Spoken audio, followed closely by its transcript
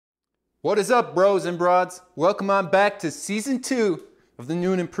What is up, bros and broads? Welcome on back to season 2 of the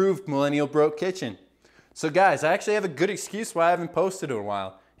new and improved Millennial Bro Kitchen. So guys, I actually have a good excuse why I haven't posted in a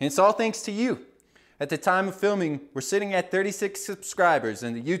while, and it's all thanks to you. At the time of filming, we're sitting at 36 subscribers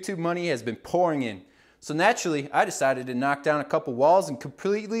and the YouTube money has been pouring in. So naturally, I decided to knock down a couple walls and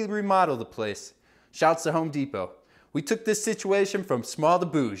completely remodel the place. Shouts to Home Depot. We took this situation from small to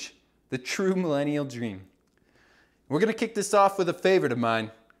bouge, the true millennial dream. We're gonna kick this off with a favorite of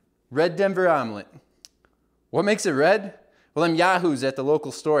mine, red Denver omelet. What makes it red? Well, them yahoos at the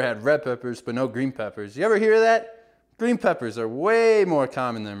local store had red peppers but no green peppers. You ever hear of that? Green peppers are way more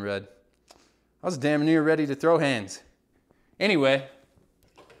common than red. I was damn near ready to throw hands. Anyway,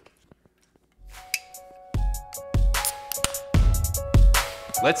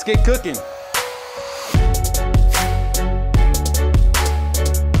 let's get cooking.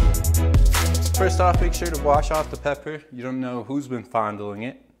 First off, make sure to wash off the pepper. You don't know who's been fondling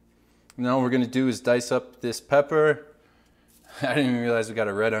it. Now what we're gonna do is dice up this pepper. I didn't even realize we got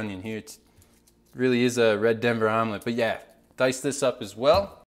a red onion here. It really is a red Denver omelet, but yeah, dice this up as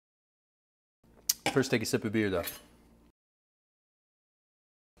well. First, take a sip of beer though.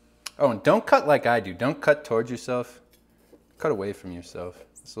 Oh, and don't cut like I do. Don't cut towards yourself. Cut away from yourself.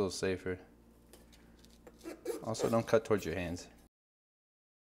 It's a little safer. Also, don't cut towards your hands.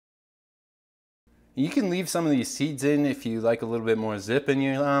 You can leave some of these seeds in if you like a little bit more zip in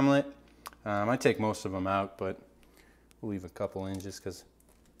your omelet. I take most of them out, but we'll leave a couple in just because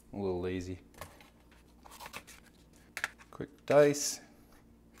I'm a little lazy. Quick dice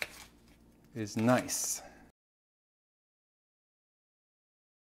is nice.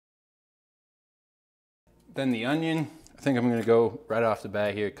 Then the onion. I think I'm going to go right off the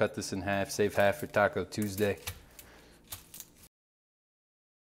bat here, cut this in half, save half for Taco Tuesday.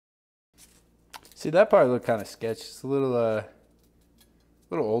 See, that part looked kind of sketchy. It's a little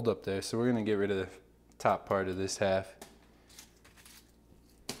old up there, so we're going to get rid of the top part of this half.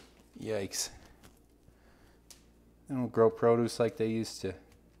 Yikes. They don't grow produce like they used to.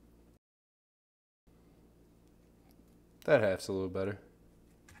 That half's a little better.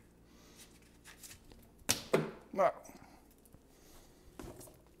 Wow.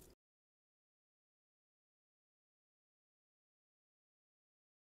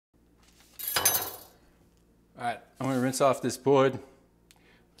 All right, I'm gonna rinse off this board.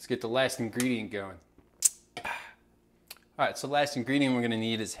 Let's get the last ingredient going. All right, so last ingredient we're gonna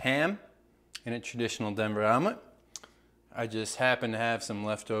need is ham in a traditional Denver omelet. I just happen to have some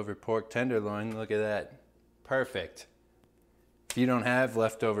leftover pork tenderloin. Look at that, perfect. If you don't have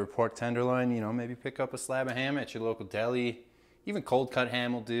leftover pork tenderloin, you know, maybe pick up a slab of ham at your local deli. Even cold cut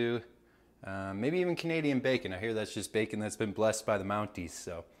ham will do. Maybe even Canadian bacon. I hear that's just bacon that's been blessed by the Mounties,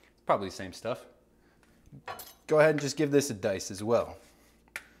 so it's probably the same stuff. Go ahead and just give this a dice as well.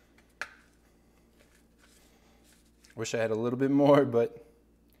 Wish I had a little bit more, but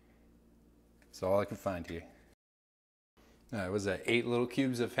it's all I can find here. All right, what was that, 8 little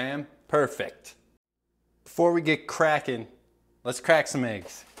cubes of ham? Perfect. Before we get cracking, let's crack some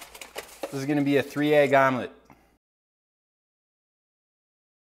eggs. This is gonna be a 3-egg omelet.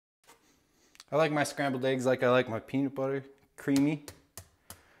 I like my scrambled eggs like I like my peanut butter, creamy.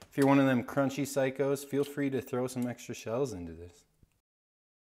 If you're one of them crunchy psychos, feel free to throw some extra shells into this.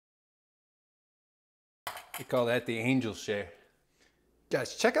 We call that the angel share.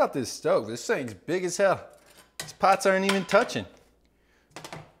 Guys, check out this stove. This thing's big as hell. These pots aren't even touching.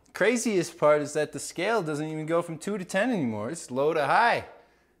 Craziest part is that the scale doesn't even go from 2 to 10 anymore. It's low to high.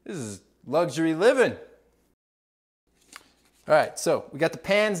 This is luxury living. All right, so we got the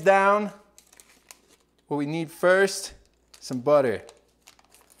pans down. What we need first, some butter.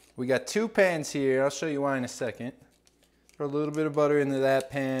 We got 2 pans here. I'll show you why in a second. Throw a little bit of butter into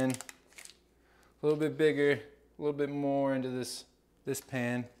that pan. A little bit bigger, a little bit more into this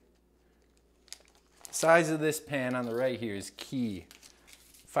pan. The size of this pan on the right here is key.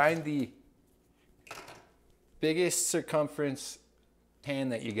 Find the biggest circumference pan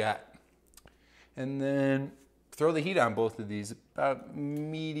that you got. And then throw the heat on both of these, about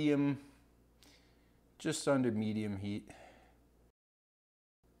medium, just under medium heat.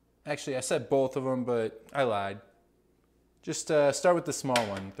 Actually, I said both of them, but I lied. Just start with the small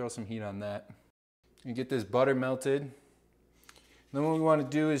one, throw some heat on that. You get this butter melted. Then what we want to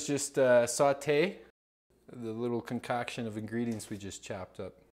do is just saute the little concoction of ingredients we just chopped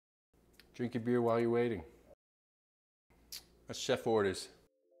up. Drink your beer while you're waiting. That's chef orders.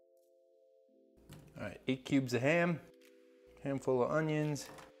 All right, 8 cubes of ham, handful of onions,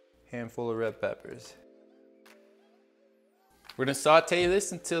 handful of red peppers. We're gonna saute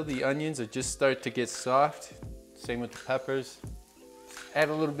this until the onions are just start to get soft. Same with the peppers. add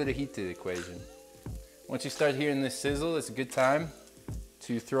a little bit of heat to the equation. Once you start hearing this sizzle, it's a good time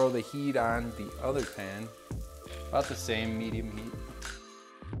to throw the heat on the other pan, about the same medium heat.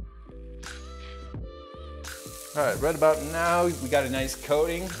 All right, right about now, we got a nice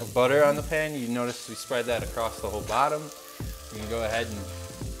coating of butter on the pan. You notice we spread that across the whole bottom. You can go ahead and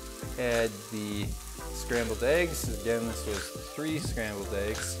add the scrambled eggs. Again, this was 3 scrambled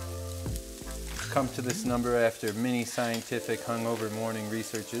eggs. Come to this number after many scientific hungover morning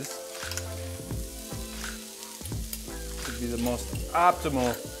researches. Should be the most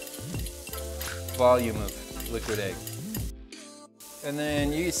optimal volume of liquid egg. And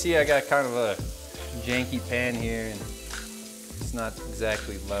then you see I got kind of a janky pan here and it's not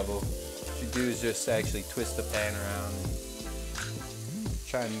exactly level. What you do is just actually twist the pan around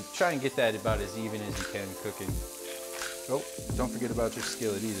and try and get that about as even as you can cooking. Oh, don't forget about your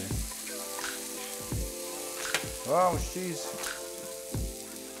skillet either. Oh, jeez.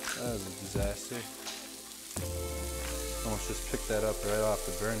 That was a disaster. Almost just picked that up right off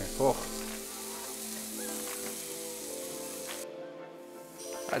the burner. Oh.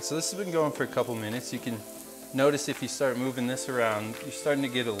 Alright, so this has been going for a couple minutes. You can notice if you start moving this around, you're starting to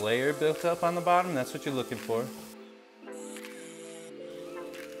get a layer built up on the bottom. That's what you're looking for.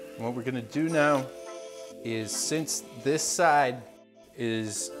 And what we're going to do now is, since this side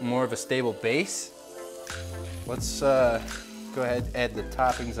is more of a stable base, let's go ahead and add the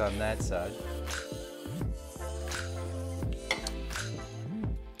toppings on that side.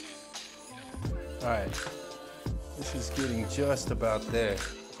 Alright, this is getting just about there.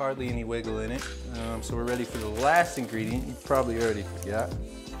 Hardly any wiggle in it. So we're ready for the last ingredient. You probably already forgot.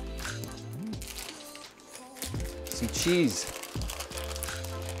 Some cheese.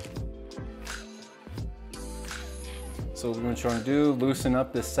 So what we're trying to do, loosen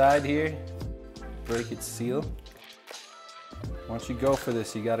up this side here, break its seal. Once you go for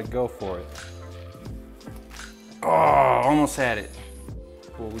this, you gotta go for it. Oh, almost had it.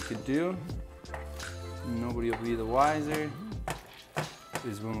 What we could do, nobody will be the wiser,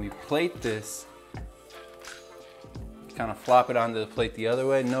 is when we plate this, kind of flop it onto the plate the other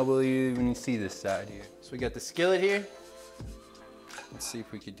way. Nobody even see this side here. So we got the skillet here. Let's see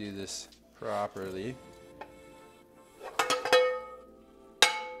if we could do this properly.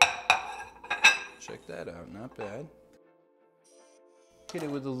 Check that out, not bad. Hit it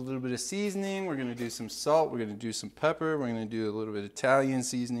with a little bit of seasoning. We're gonna do some salt, we're gonna do some pepper, we're gonna do a little bit of Italian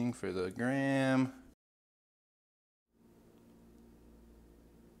seasoning for the gram.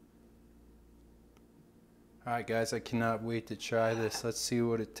 All right, guys, I cannot wait to try this. Let's see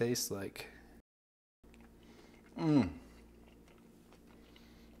what it tastes like.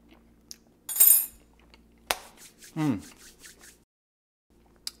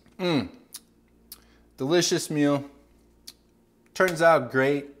 Delicious meal. Turns out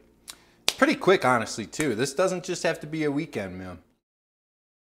great. It's pretty quick, honestly, too. This doesn't just have to be a weekend meal.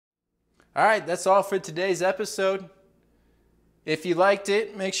 All right, that's all for today's episode. If you liked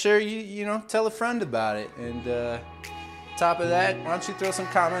it, make sure you tell a friend about it. And top of that, why don't you throw some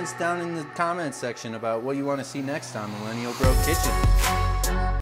comments down in the comment section about what you want to see next on Millennial Bro Kitchen.